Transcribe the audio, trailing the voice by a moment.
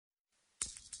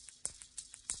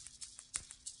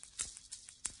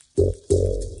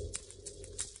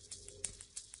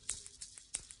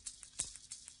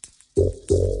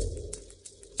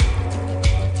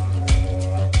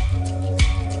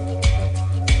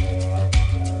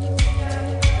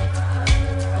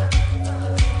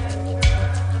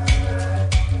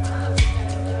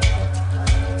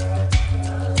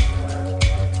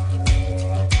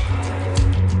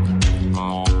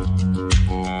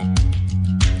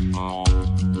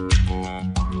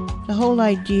The whole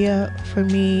idea for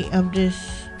me of this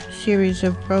series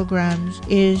of programs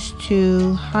is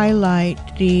to highlight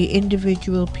the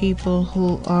individual people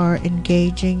who are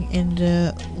engaging in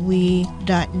the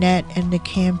we.net and the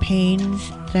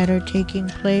campaigns that are taking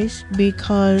place,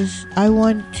 because I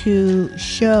want to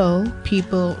show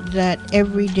people that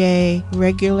everyday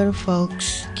regular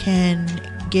folks can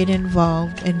get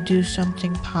involved and do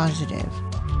something positive.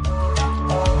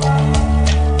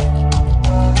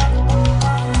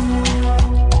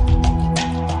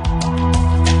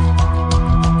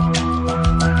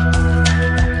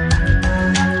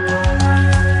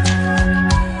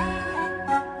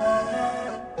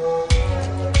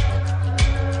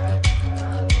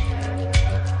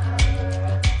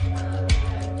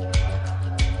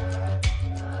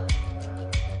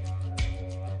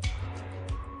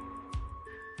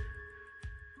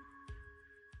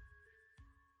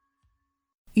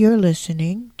 You're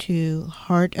listening to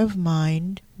Heart of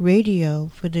Mind Radio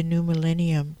for the New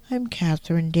Millennium. I'm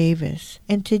Catherine Davis,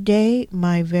 and today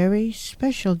my very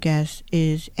special guest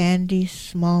is Andy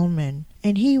Smallman,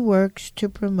 and he works to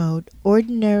promote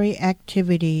ordinary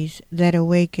activities that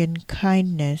awaken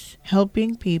kindness,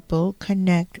 helping people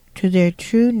connect to their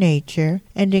true nature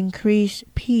and increase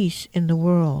peace in the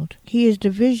world. He is the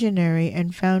visionary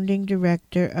and founding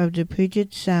director of the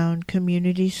Puget Sound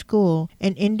Community School,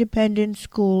 an independent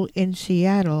school in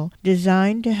Seattle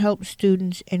designed to help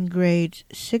students in grades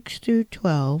 6 through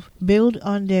 12 build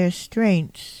on their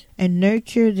strengths and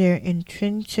nurture their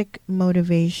intrinsic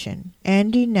motivation.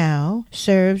 Andy now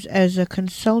serves as a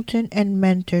consultant and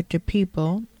mentor to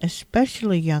people,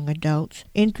 especially young adults,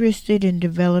 interested in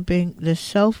developing the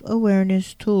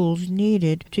self-awareness tools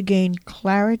needed to gain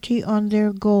clarity on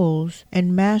their goals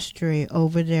and mastery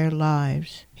over their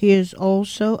lives. He is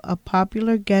also a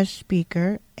popular guest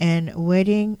speaker and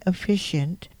wedding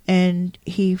officiant, and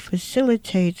he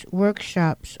facilitates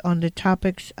workshops on the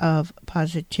topics of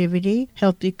positivity,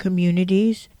 healthy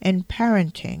communities, and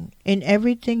parenting. In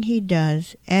everything he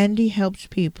does, Andy helps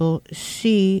people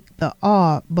see the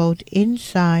awe both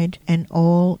inside and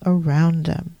all around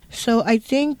them. So I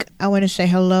think I want to say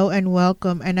hello and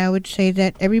welcome, and I would say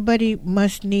that everybody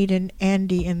must need an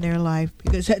Andy in their life,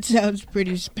 because that sounds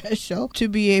pretty special to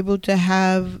be able to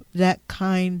have that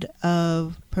kind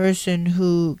of person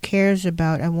who cares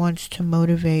about and wants to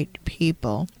motivate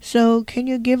people. So can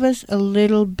you give us a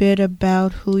little bit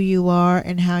about who you are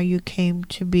and how you came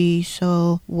to be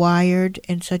so wired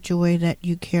in such a way that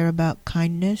you care about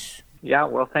kindness? Yeah,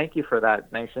 well, thank you for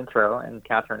that nice intro. And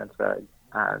Catherine, it's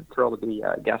thrilled to be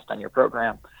a guest on your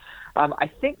program. I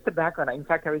think the background, in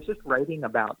fact, I was just writing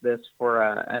about this for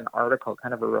an article,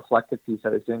 kind of a reflective piece I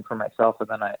was doing for myself, and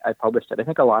then I published it. I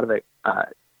think a lot of it,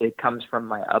 it comes from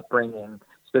my upbringing,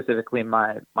 specifically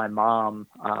my mom,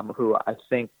 who I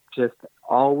think just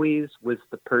always was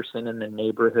the person in the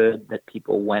neighborhood that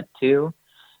people went to.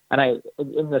 And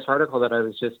in this article that I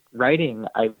was just writing,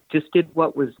 I just did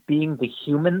what was being the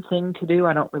human thing to do.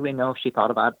 I don't really know if she thought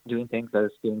about doing things as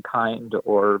being kind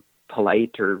or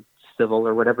polite or civil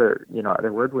or whatever,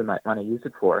 other word we might want to use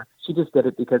it for. She just did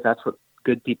it because that's what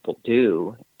good people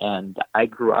do. And I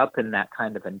grew up in that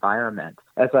kind of environment.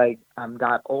 As I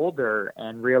got older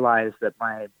and realized that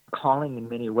my calling in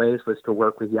many ways was to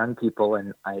work with young people,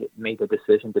 and I made the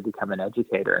decision to become an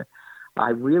educator,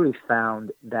 I really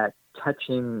found that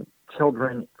touching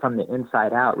children from the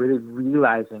inside out, really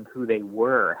realizing who they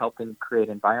were, helping create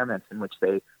environments in which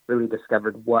they really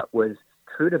discovered what was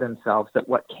true to themselves, that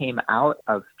what came out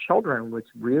of children was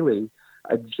really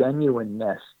a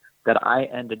genuineness that I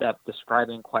ended up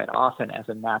describing quite often as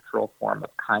a natural form of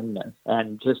kindness,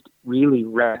 and just really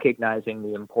recognizing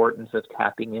the importance of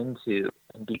tapping into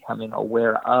and becoming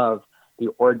aware of the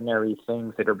ordinary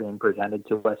things that are being presented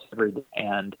to us every day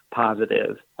and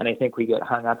positive. And I think we get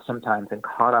hung up sometimes and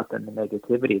caught up in the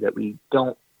negativity that we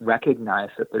don't recognize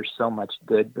that there's so much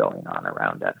good going on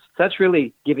around us. So that's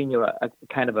really giving you a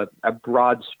kind of a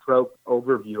broad stroke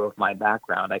overview of my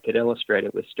background. I could illustrate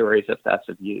it with stories if that's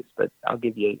of use, but I'll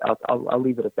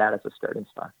leave it at that as a starting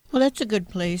spot. Well, that's a good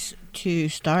place to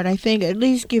start. I think at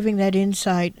least giving that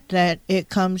insight that it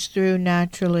comes through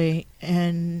naturally,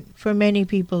 and for many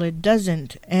people it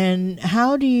doesn't. And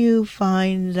how do you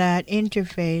find that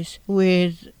interface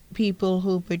with people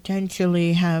who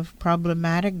potentially have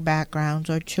problematic backgrounds,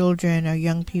 or children or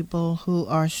young people who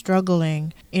are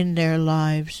struggling in their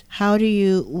lives? How do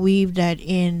you weave that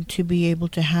in to be able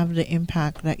to have the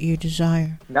impact that you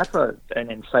desire? That's an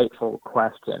insightful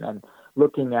question. And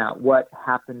looking at what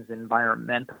happens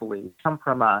environmentally, come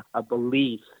from a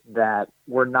belief that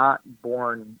we're not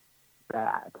born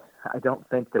bad. I don't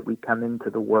think that we come into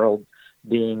the world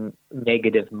being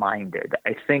negative-minded.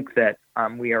 I think that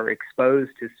we are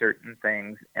exposed to certain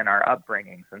things in our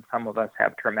upbringings, and some of us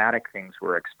have traumatic things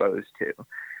we're exposed to.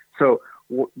 So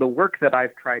the work that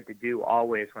I've tried to do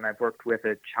always when I've worked with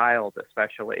a child,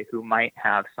 especially who might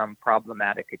have some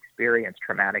problematic experience,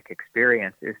 traumatic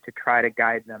experience, is to try to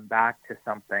guide them back to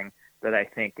something that I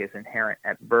think is inherent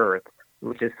at birth,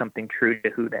 which is something true to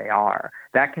who they are.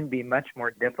 That can be much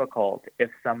more difficult if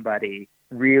somebody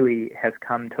really has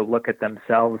come to look at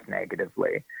themselves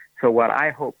negatively. So what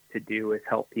I hope to do is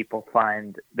help people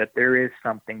find that there is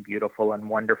something beautiful and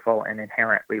wonderful and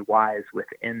inherently wise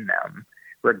within them,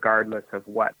 regardless of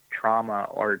what trauma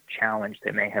or challenge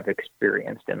they may have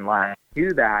experienced in life. To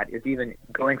do that is even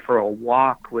going for a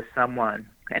walk with someone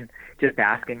and just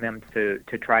asking them to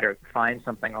try to find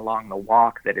something along the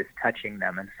walk that is touching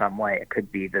them in some way. It could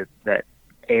be the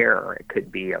air, it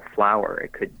could be a flower,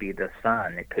 it could be the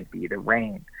sun, it could be the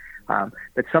rain,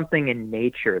 but something in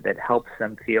nature that helps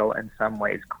them feel in some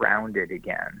ways grounded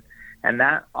again. And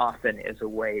that often is a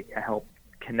way to help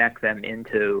connect them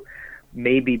into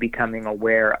maybe becoming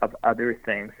aware of other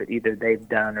things that either they've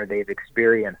done or they've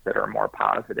experienced that are more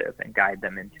positive, and guide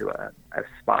them into a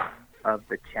spot of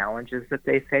the challenges that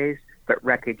they face, but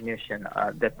recognition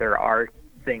that there are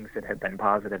things that have been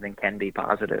positive and can be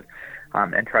positive,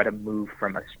 and try to move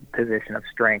from a position of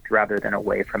strength rather than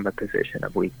away from a position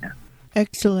of weakness.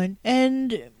 Excellent.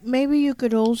 And maybe you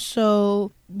could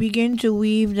also begin to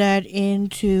weave that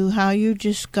into how you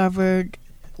discovered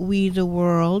We the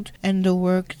World and the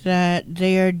work that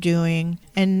they are doing.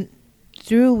 And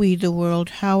through We the World,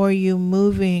 how are you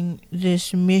moving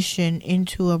this mission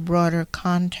into a broader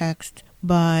context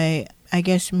by, I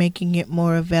guess, making it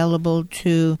more available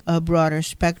to a broader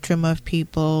spectrum of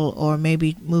people, or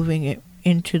maybe moving it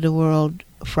into the world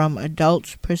from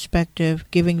adults' perspective,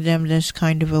 giving them this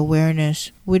kind of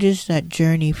awareness? What is that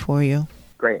journey for you?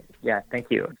 Great. Yeah, thank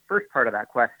you. First part of that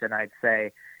question, I'd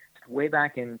say way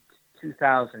back in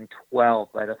 2012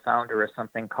 by the founder of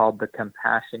something called the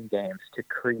Compassion Games to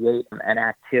create an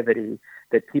activity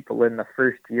that people in the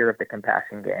first year of the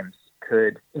Compassion Games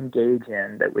could engage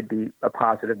in that would be a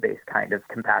positive-based kind of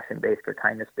compassion-based or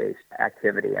kindness-based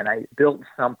activity. And I built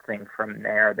something from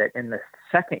there that in the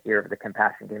second year of the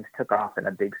Compassion Games took off in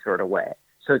a big sort of way.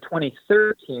 So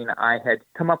 2013, I had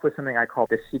come up with something I call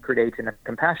the Secret Agent of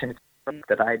Compassion. It's something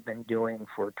that I'd been doing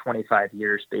for 25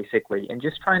 years, basically, and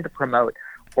just trying to promote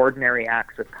ordinary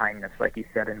acts of kindness, like you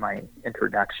said in my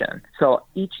introduction. So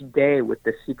each day with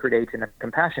the Secret Agent of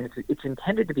Compassion, it's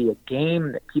intended to be a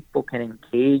game that people can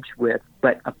engage with,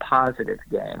 but a positive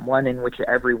game, one in which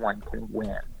everyone can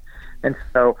win. And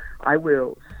so I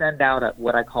will send out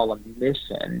what I call a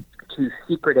mission to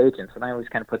secret agents, and I always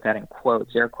kind of put that in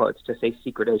quotes, air quotes, to say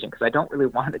secret agent, because I don't really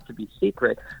want it to be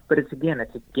secret, but it's a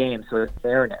game, so it's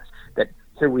fairness, that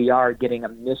here we are getting a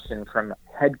mission from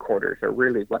headquarters, or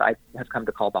really what I have come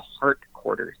to call the heart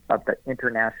quarters of the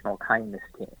International Kindness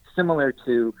Team. Similar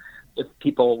to, if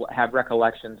people have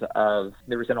recollections of,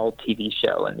 there was an old TV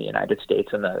show in the United States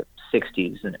in the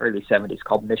 60s and early 70s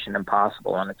called Mission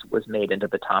Impossible, and it was made into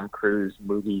the Tom Cruise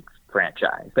movie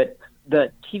franchise. But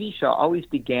the TV show always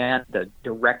began, the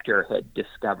director had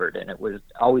discovered, and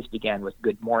always began with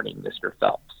 "Good morning, Mr.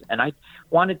 Phelps." And I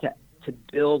wanted to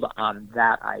build on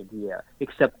that idea,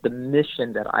 except the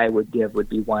mission that I would give would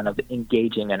be one of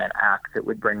engaging in an act that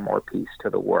would bring more peace to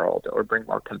the world or bring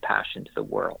more compassion to the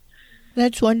world.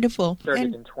 That's wonderful.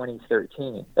 Started in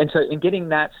 2013. And so in getting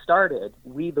that started,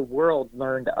 We the World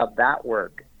learned of that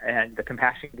work, and the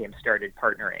Compassion Games started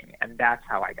partnering. And that's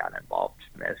how I got involved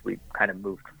as we kind of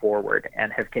moved forward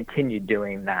and have continued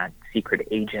doing that Secret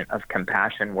Agent of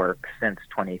Compassion work since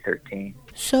 2013.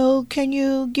 So can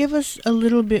you give us a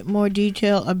little bit more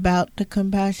detail about the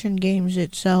Compassion Games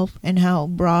itself and how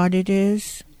broad it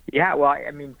is? Yeah, well,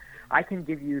 I mean, I can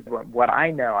give you what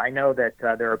I know. I know that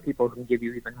there are people who can give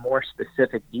you even more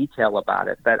specific detail about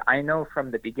it, but I know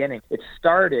from the beginning it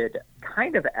started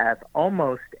kind of as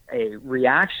almost a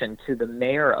reaction to the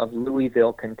mayor of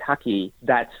Louisville, Kentucky.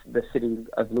 That's the city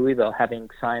of Louisville having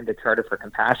signed the Charter for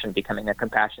Compassion, becoming a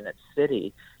compassionate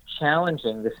city,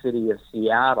 challenging the city of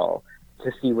Seattle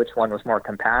to see which one was more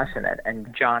compassionate.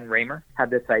 And John Raymer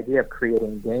had this idea of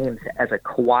creating games as a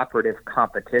cooperative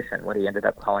competition, what he ended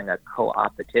up calling a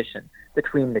co-opetition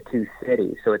between the two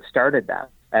cities. So it started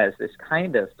that as this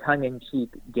kind of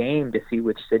tongue-in-cheek game to see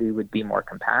which city would be more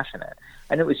compassionate.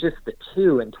 And it was just the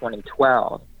two in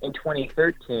 2012. In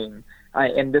 2013,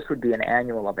 and this would be an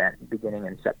annual event beginning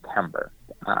in September.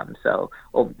 So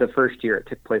the first year it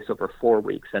took place over 4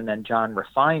 weeks, and then John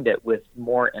refined it with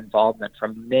more involvement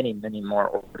from many, many more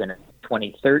organizations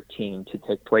 2013 to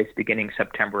take place beginning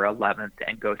September 11th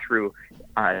and go through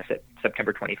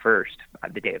September 21st,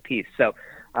 the Day of Peace. So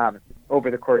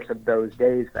over the course of those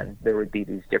days, then there would be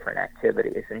these different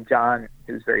activities. And John,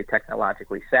 who's very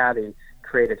technologically savvy,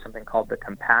 created something called the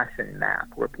Compassion Map,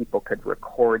 where people could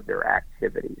record their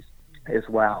activities as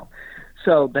well.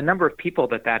 So the number of people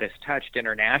that has touched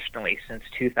internationally since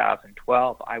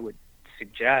 2012, I would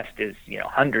suggest is,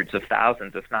 hundreds of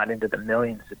thousands, if not into the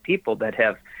millions of people that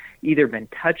have either been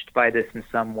touched by this in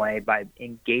some way by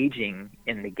engaging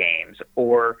in the games,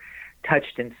 or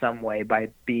touched in some way by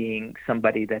being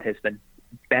somebody that has been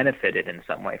benefited in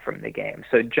some way from the game.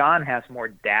 So John has more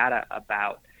data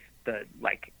about the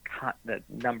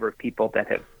number of people that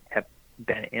have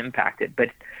been impacted, but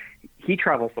he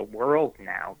travels the world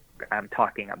now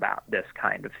talking about this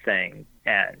kind of thing,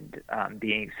 and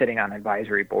sitting on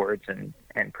advisory boards and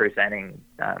presenting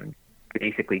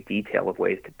basically detail of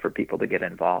ways for people to get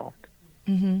involved.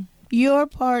 Mm-hmm. You're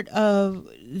part of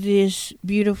this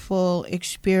beautiful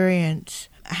experience.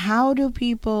 How do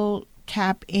people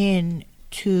tap in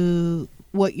to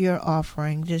what you're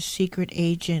offering, this Secret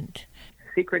Agent?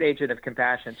 Secret Agent of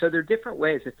Compassion. So there are different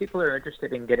ways. If people are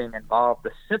interested in getting involved,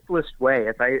 the simplest way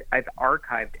is I've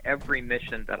archived every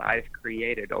mission that I've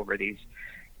created over these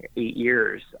 8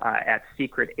 years at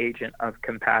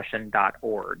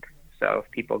secretagentofcompassion.org. So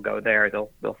if people go there,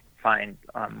 they'll find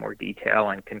more detail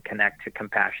and can connect to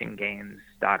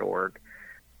compassiongames.org.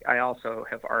 I also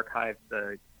have archived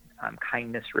the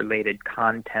kindness-related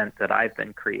content that I've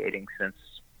been creating since,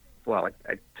 I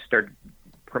started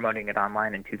promoting it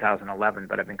online in 2011,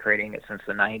 but I've been creating it since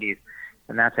the 90s,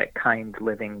 and that's at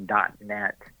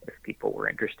kindliving.net if people were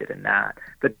interested in that.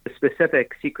 But the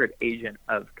specific Secret Agent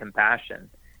of Compassion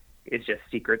is just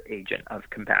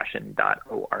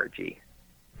secretagentofcompassion.org.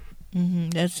 Mm-hmm.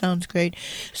 That sounds great.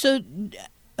 So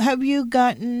have you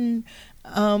gotten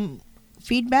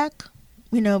feedback?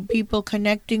 People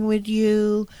connecting with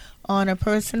you on a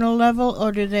personal level,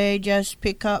 or do they just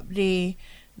pick up the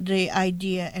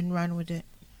idea and run with it?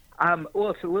 Well,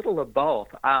 it's a little of both.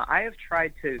 I have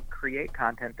tried to create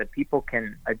content that people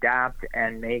can adapt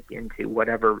and make into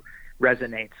whatever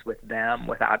resonates with them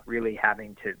without really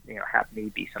having to, have me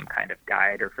be some kind of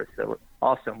guide or facilitator.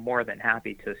 Also more than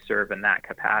happy to serve in that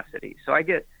capacity. So I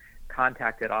get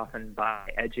contacted often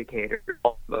by educators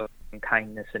putting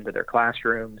kindness into their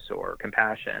classrooms or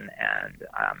compassion, and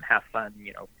have fun,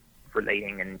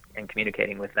 relating and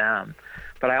communicating with them.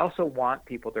 But I also want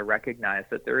people to recognize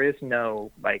that there is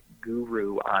no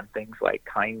guru on things like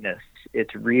kindness.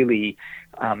 It's really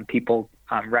people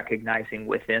recognizing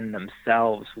within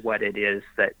themselves what it is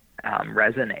that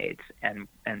resonates and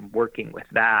working with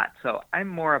that. So I'm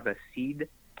more of a seed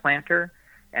planter,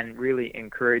 and really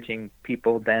encouraging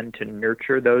people then to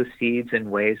nurture those seeds in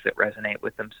ways that resonate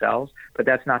with themselves. But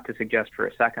that's not to suggest for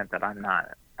a second that I'm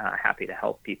not happy to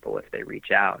help people if they reach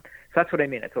out. So that's what I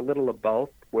mean. It's a little of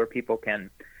both, where people can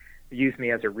use me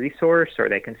as a resource, or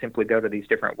they can simply go to these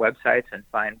different websites and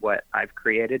find what I've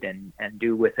created and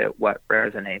do with it what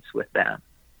resonates with them.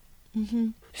 Mm-hmm.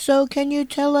 So can you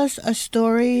tell us a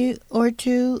story or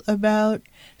two about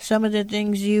some of the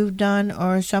things you've done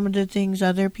or some of the things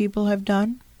other people have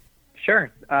done? Sure.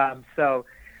 One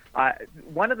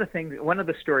of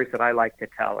the stories that I like to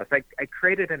tell is I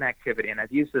created an activity, and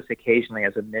I've used this occasionally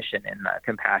as a mission in the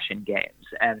Compassion Games,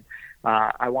 and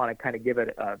I want to kind of give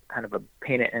it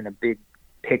paint it in a big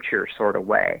picture sort of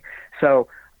way. So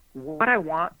what I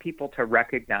want people to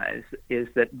recognize is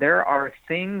that there are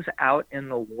things out in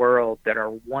the world that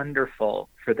are wonderful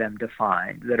for them to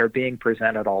find, that are being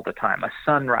presented all the time. A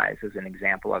sunrise is an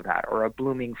example of that, or a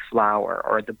blooming flower,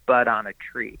 or the bud on a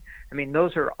tree. I mean,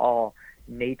 those are all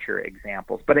nature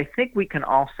examples. But I think we can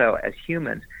also, as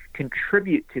humans,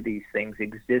 contribute to these things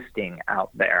existing out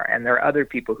there. And there are other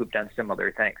people who've done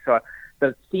similar things. So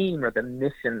the theme or the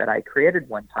mission that I created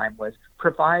one time was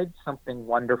provide something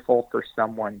wonderful for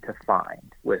someone to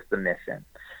find, was the mission.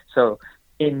 So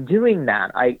in doing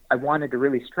that, I wanted to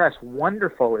really stress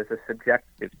wonderful is a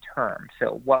subjective term.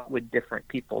 So what would different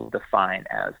people define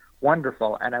as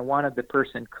wonderful? And I wanted the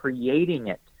person creating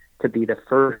it to be the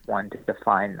first one to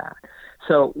define that.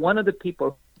 So one of the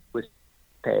people who was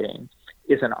participating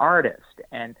is an artist,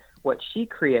 and what she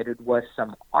created was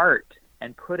some art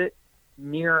and put it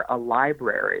near a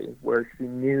library where she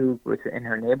knew was in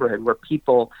her neighborhood where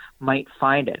people might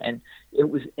find it. And it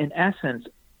was, in essence,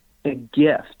 a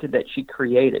gift that she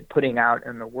created, putting out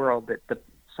in the world that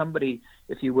somebody,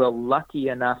 if you will, lucky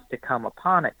enough to come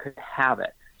upon it could have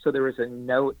it. So there was a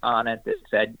note on it that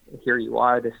said, here you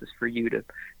are, this is for you to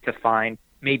find,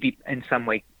 maybe in some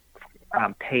way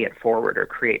pay it forward or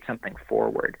create something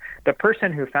forward. The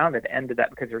person who found it ended up,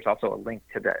 because there's also a link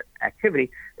to the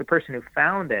activity, the person who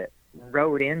found it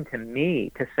wrote in to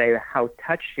me to say how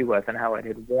touched she was and how it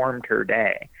had warmed her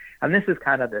day. And this is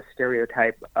kind of the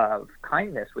stereotype of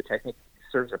kindness, which I think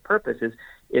serves a purpose, is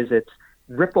its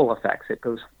ripple effects. It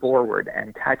goes forward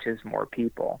and touches more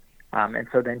people. And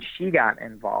so then she got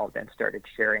involved and started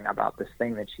sharing about this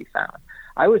thing that she found.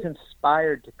 I was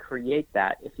inspired to create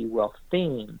that, if you will,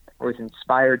 theme. I was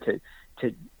inspired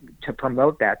to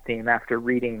promote that theme after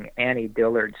reading Annie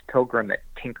Dillard's Pilgrim at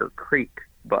Tinker Creek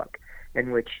book,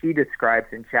 in which she describes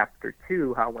in chapter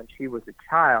 2 how when she was a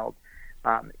child,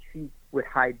 she would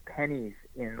hide pennies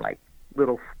in like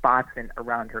little spots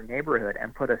around her neighborhood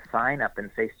and put a sign up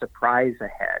and say "surprise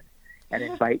ahead" and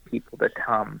invite people to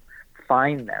come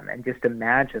find them, and just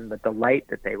imagine the delight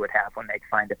that they would have when they'd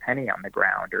find a penny on the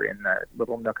ground or in the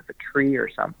little nook of a tree or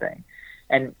something.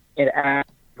 And it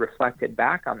reflected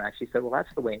back on that. She said, well,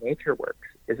 that's the way nature works,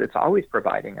 is it's always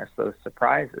providing us those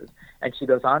surprises. And she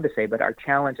goes on to say, but our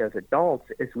challenge as adults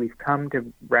is we've come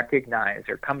to recognize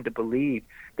or come to believe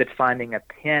that finding a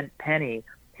penny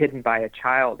hidden by a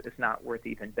child is not worth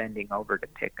even bending over to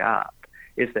pick up,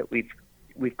 is that we've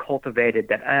cultivated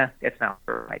that it's not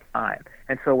the right time.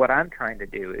 And so what I'm trying to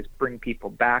do is bring people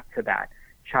back to that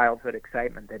childhood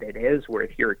excitement, that it is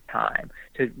worth your time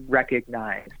to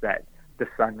recognize that the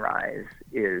sunrise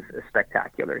is a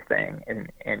spectacular thing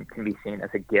and can be seen as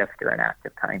a gift or an act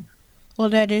of kindness. Well,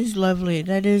 that is lovely.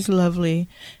 That is lovely.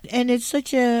 And it's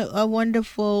such a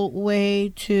wonderful way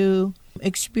to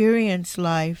experience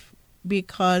life,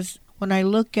 because when I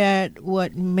look at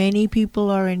what many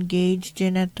people are engaged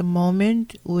in at the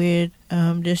moment with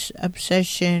this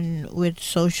obsession with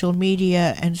social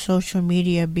media, and social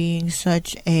media being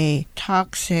such a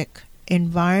toxic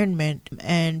environment,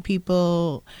 and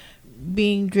people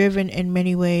being driven in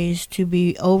many ways to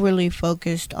be overly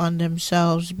focused on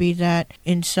themselves, be that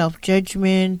in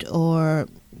self-judgment or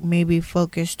maybe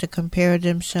focused to compare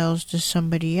themselves to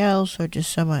somebody else or to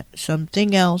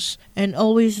something else, and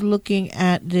always looking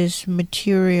at this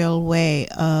material way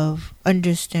of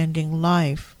understanding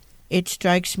life. It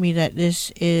strikes me that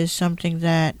this is something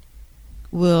that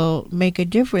will make a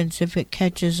difference if it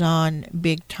catches on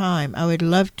big time. I would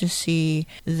love to see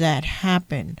that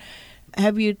happen.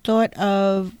 Have you thought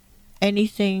of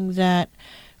anything that,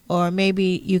 or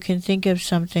maybe you can think of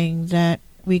something that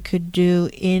we could do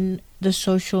in the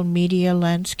social media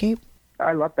landscape?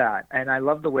 I love that. And I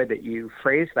love the way that you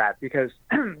phrase that, because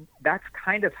that's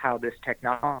kind of how this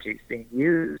technology is being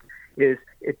used.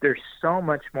 There's so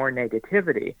much more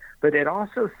negativity, but it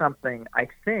also something I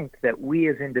think that we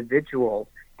as individuals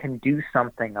can do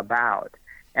something about.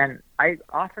 And I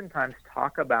oftentimes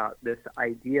talk about this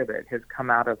idea that has come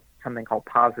out of something called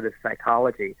positive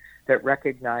psychology, that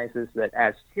recognizes that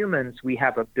as humans we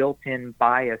have a built-in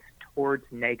bias towards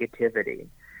negativity.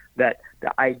 That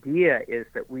the idea is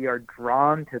that we are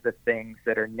drawn to the things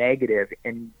that are negative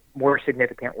in more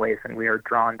significant ways than we are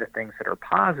drawn to things that are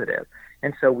positive.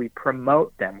 And so we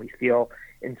promote them. We feel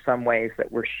in some ways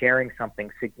that we're sharing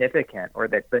something significant, or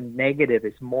that the negative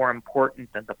is more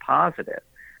important than the positive.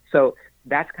 So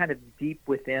that's kind of deep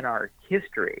within our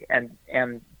history. And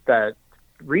the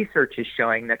research is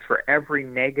showing that for every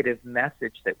negative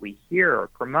message that we hear or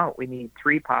promote, we need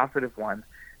 3 positive ones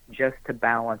just to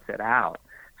balance it out.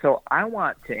 So I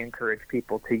want to encourage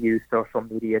people to use social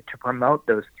media to promote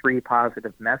those 3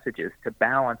 positive messages to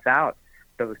balance out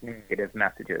those negative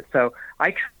messages. So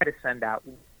I try to send out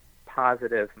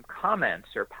positive comments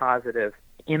or positive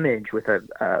image with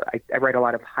I write a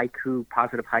lot of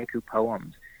positive haiku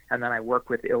poems, and then I work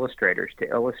with illustrators to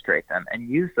illustrate them and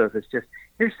use those as just,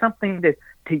 here's something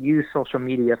to use social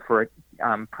media for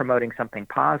promoting something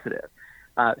positive.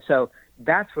 So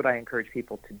that's what I encourage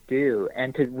people to do,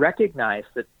 and to recognize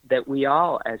that we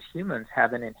all as humans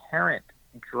have an inherent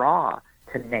draw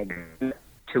to negative,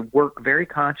 to work very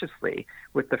consciously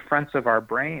with the fronts of our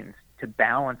brains to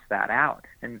balance that out,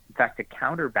 and in fact to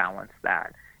counterbalance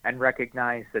that, and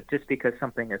recognize that just because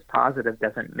something is positive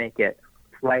doesn't make it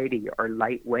flighty or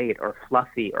lightweight or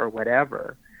fluffy or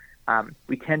whatever.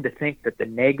 We tend to think that the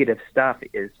negative stuff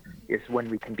is when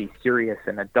we can be serious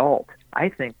and adult. I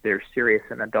think there's serious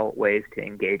and adult ways to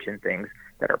engage in things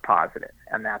that are positive,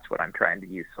 and that's what I'm trying to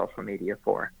use social media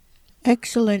for.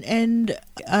 Excellent. And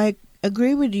I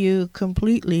agree with you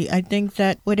completely. I think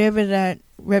that whatever that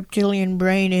reptilian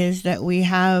brain is that we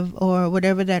have, or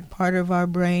whatever that part of our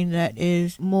brain that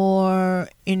is more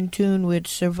in tune with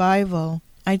survival,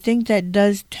 I think that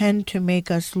does tend to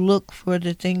make us look for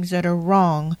the things that are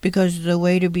wrong, because the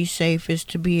way to be safe is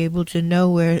to be able to know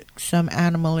where some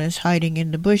animal is hiding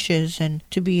in the bushes and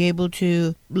to be able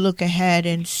to look ahead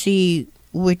and see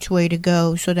which way to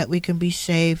go so that we can be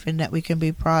safe and that we can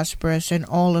be prosperous and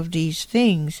all of these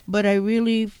things. But I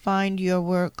really find your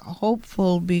work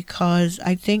hopeful, because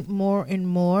I think more and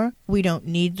more we don't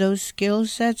need those skill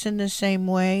sets in the same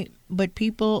way, but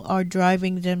people are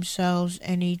driving themselves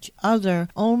and each other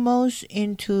almost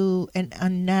into an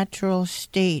unnatural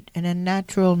state, an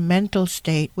unnatural mental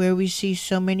state, where we see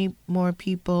so many more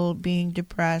people being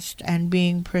depressed and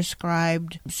being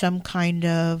prescribed some kind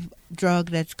of drug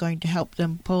that's going to help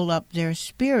them pull up their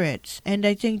spirits. And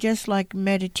I think just like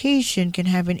meditation can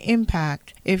have an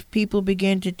impact, if people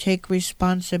begin to take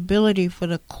responsibility for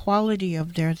the quality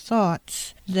of their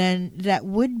thoughts, then that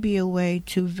would be a way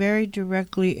to very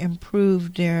directly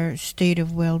improve their state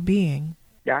of well-being.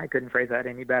 Yeah, I couldn't phrase that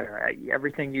any better.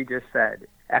 Everything you just said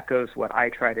echoes what I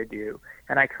try to do.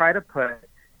 And I try to put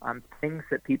things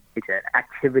that people can,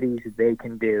 activities they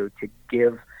can do to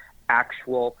give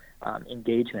actual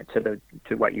engagement to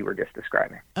what you were just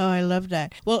describing. Oh, I love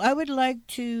that. Well, I would like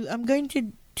to, I'm going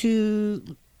to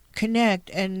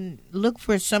connect and look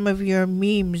for some of your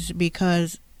memes,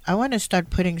 because I want to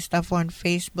start putting stuff on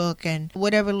Facebook and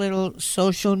whatever little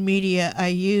social media I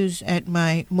use at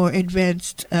my more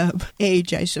advanced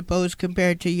age, I suppose,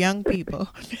 compared to young people.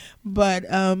 But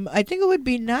I think it would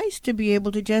be nice to be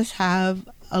able to just have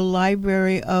a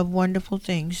library of wonderful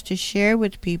things to share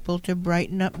with people to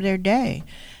brighten up their day,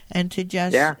 and to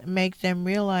just make them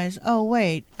realize, oh,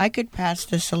 wait, I could pass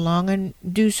this along and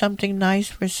do something nice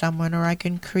for someone, or I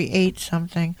can create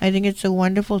something. I think it's a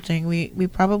wonderful thing. We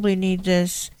probably need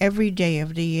this every day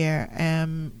of the year,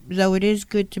 though it is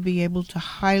good to be able to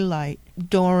highlight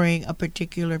during a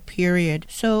particular period.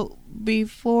 So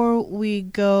before we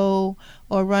go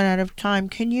or run out of time,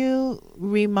 can you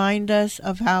remind us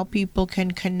of how people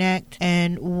can connect,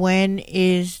 and when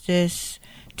is this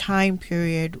time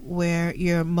period where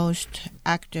you're most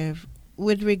active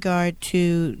with regard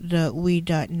to the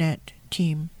We.net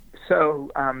team? So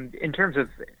in terms of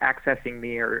accessing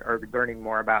me or learning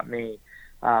more about me,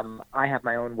 I have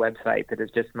my own website that is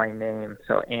just my name,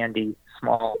 so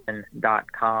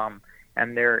andysmallman.com.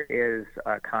 And there is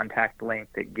a contact link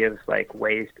that gives like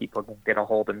ways people can get a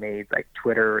hold of me, like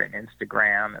Twitter and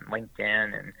Instagram and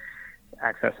LinkedIn, and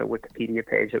access a Wikipedia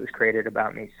page that was created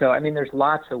about me. So, I mean, there's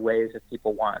lots of ways if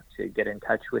people want to get in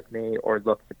touch with me or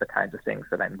look at the kinds of things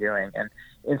that I'm doing. And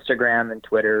Instagram and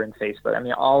Twitter and Facebook, I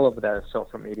mean, all of the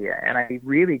social media. And I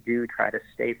really do try to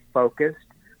stay focused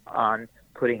on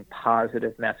putting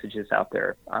positive messages out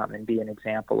there and be an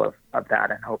example of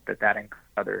that, and hope that encourages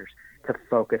others to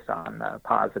focus on the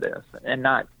positive and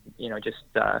not, just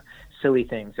silly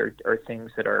things or things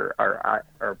that are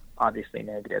obviously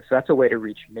negative. So that's a way to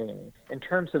reach me. In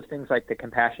terms of things like the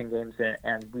Compassion Games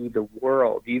and We the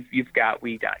World, you've got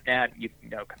We.net,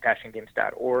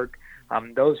 CompassionGames.org.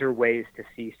 Those are ways to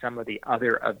see some of the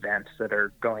other events that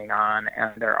are going on,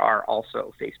 and there are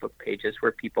also Facebook pages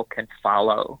where people can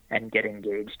follow and get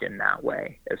engaged in that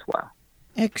way as well.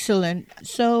 Excellent.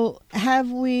 So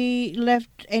have we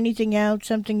left anything out,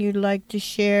 something you'd like to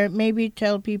share? Maybe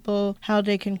tell people how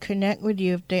they can connect with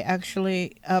you if they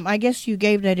actually, I guess you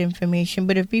gave that information,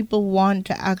 but if people want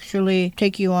to actually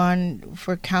take you on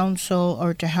for counsel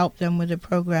or to help them with the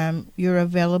program, you're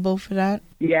available for that?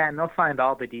 Yeah, and they'll find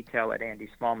all the detail at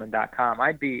andysmallman.com.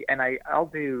 I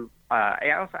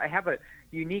have a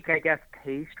unique, I guess,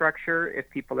 pay structure if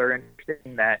people are interested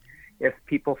in that. If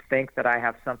people think that I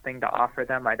have something to offer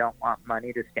them, I don't want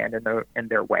money to stand in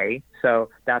their way. So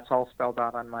that's all spelled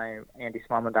out on my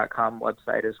andysmallman.com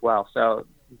website as well. So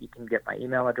you can get my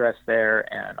email address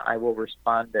there, and I will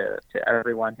respond to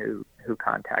everyone who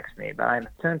contacts me. But I'm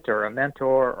a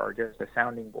mentor or just a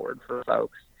sounding board for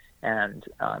folks, and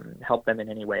help them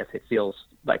in any way if it feels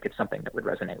like it's something that would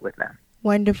resonate with them.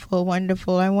 Wonderful,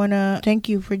 wonderful. I want to thank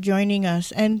you for joining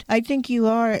us. And I think you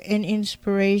are an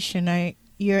inspiration.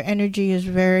 Your energy is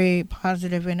very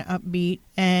positive and upbeat,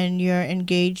 and you're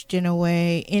engaged in a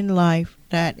way in life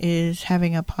that is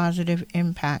having a positive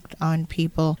impact on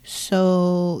people.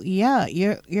 So, yeah,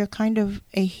 you're kind of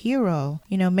a hero,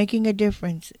 making a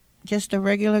difference. Just a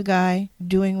regular guy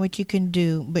doing what you can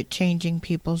do, but changing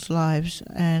people's lives.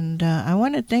 And I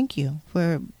want to thank you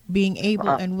for being able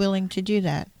and willing to do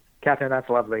that. Catherine, that's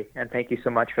lovely. And thank you so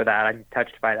much for that. I'm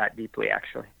touched by that deeply,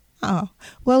 actually. Oh,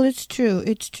 well, it's true.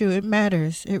 It's true. It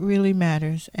matters. It really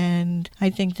matters. And I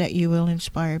think that you will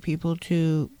inspire people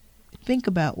to think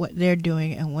about what they're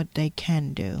doing and what they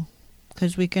can do,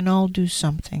 because we can all do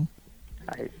something.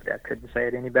 I couldn't say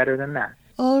it any better than that.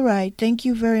 All right. Thank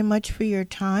you very much for your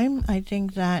time. I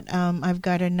think that I've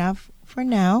got enough for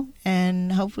now,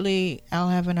 and hopefully I'll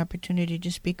have an opportunity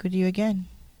to speak with you again.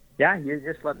 Yeah, you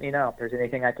just let me know. If there's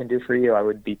anything I can do for you, I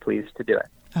would be pleased to do it.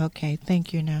 Okay.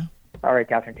 Thank you now. All right,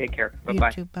 Catherine. Take care. Bye-bye.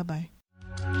 You too.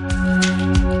 Bye-bye.